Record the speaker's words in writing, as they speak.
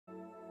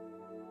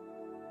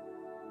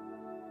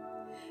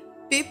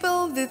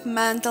People with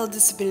mental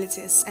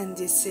disabilities and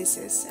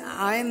diseases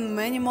are in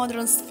many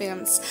modern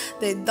films.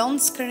 They don't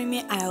scare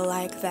me, I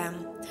like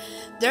them.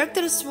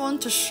 Directors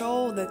want to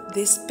show that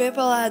these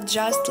people are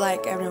just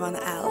like everyone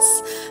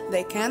else.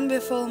 They can be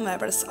full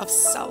members of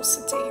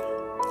society.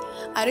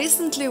 I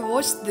recently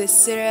watched the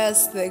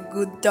series The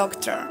Good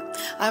Doctor.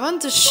 I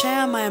want to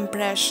share my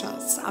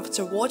impressions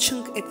after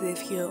watching it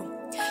with you.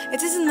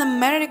 It is an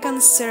American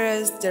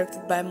series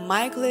directed by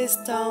Mike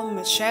Listo,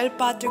 Michelle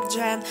Patrick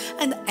Jen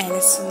and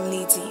Alison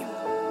Liddy.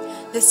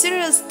 The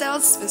series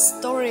tells the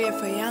story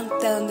of a young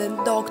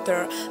talented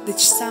doctor with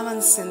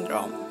Savant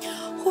syndrome,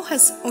 who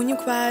has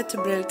unique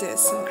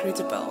abilities,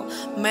 incredible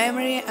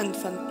memory and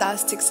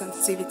fantastic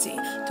sensitivity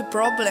to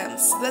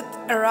problems that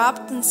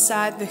erupt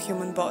inside the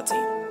human body.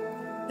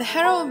 The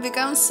hero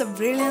becomes a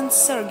brilliant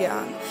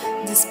surgeon.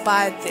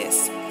 Despite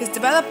this, his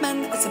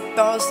development as a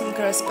person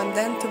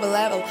corresponds to the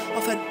level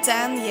of a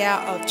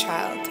 10-year-old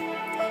child.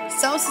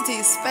 Society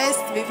is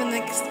faced with an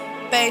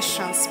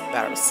experienced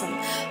person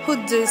who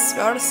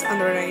deserves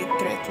honorary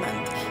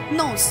treatment,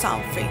 knows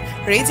something,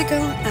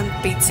 ridicule and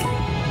pity.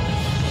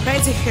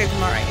 Freddie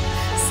Highmore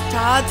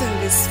starred in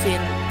this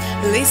film,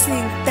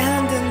 listening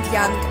talented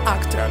young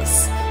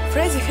actors.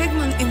 Freddie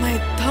Highmore is my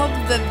top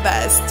the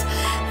best,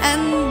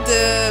 and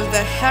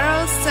the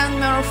hero Sam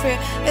Murphy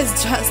is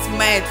just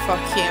made for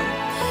him.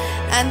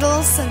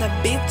 Handles and a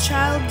bit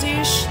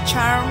childish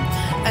charm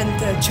and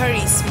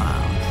charisma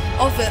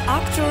of the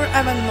actor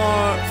even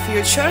more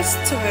features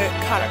to the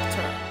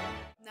character.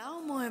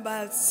 Now more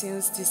about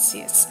Sin's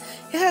disease.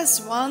 He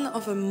has one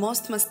of the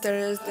most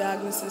mysterious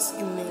diagnoses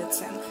in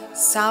medicine,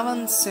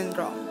 Savant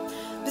syndrome.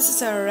 This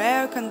is a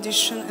rare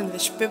condition in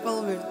which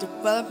people with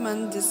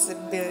developmental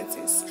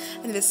disabilities,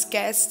 in this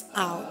case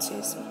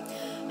autism,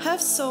 have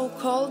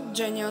so-called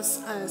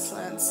genius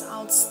excellence,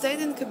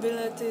 outstanding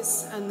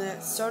abilities and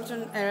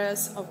certain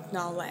areas of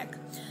knowledge.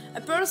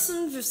 A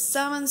person with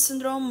Savant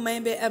syndrome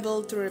may be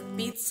able to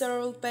repeat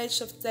several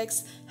pages of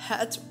text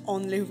heard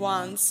only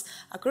once,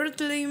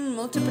 accurately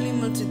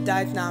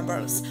multiply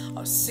numbers,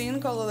 or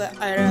sing all the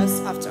areas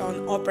after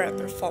an opera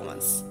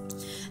performance.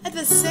 At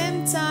the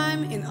same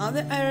time, in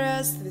other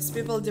areas, these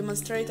people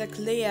demonstrate a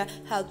clear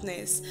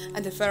healthiness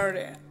and a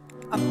very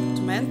up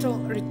to mental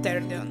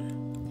retardation.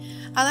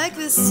 I like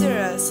this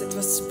series. It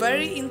was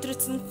very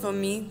interesting for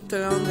me to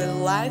learn the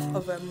life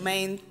of a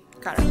main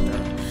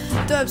character,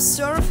 to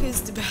observe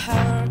his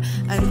behavior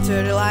and to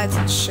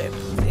relationship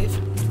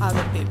with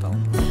other people.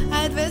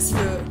 I advise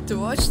you to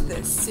watch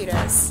this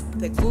series,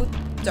 The Good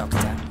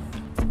Doctor.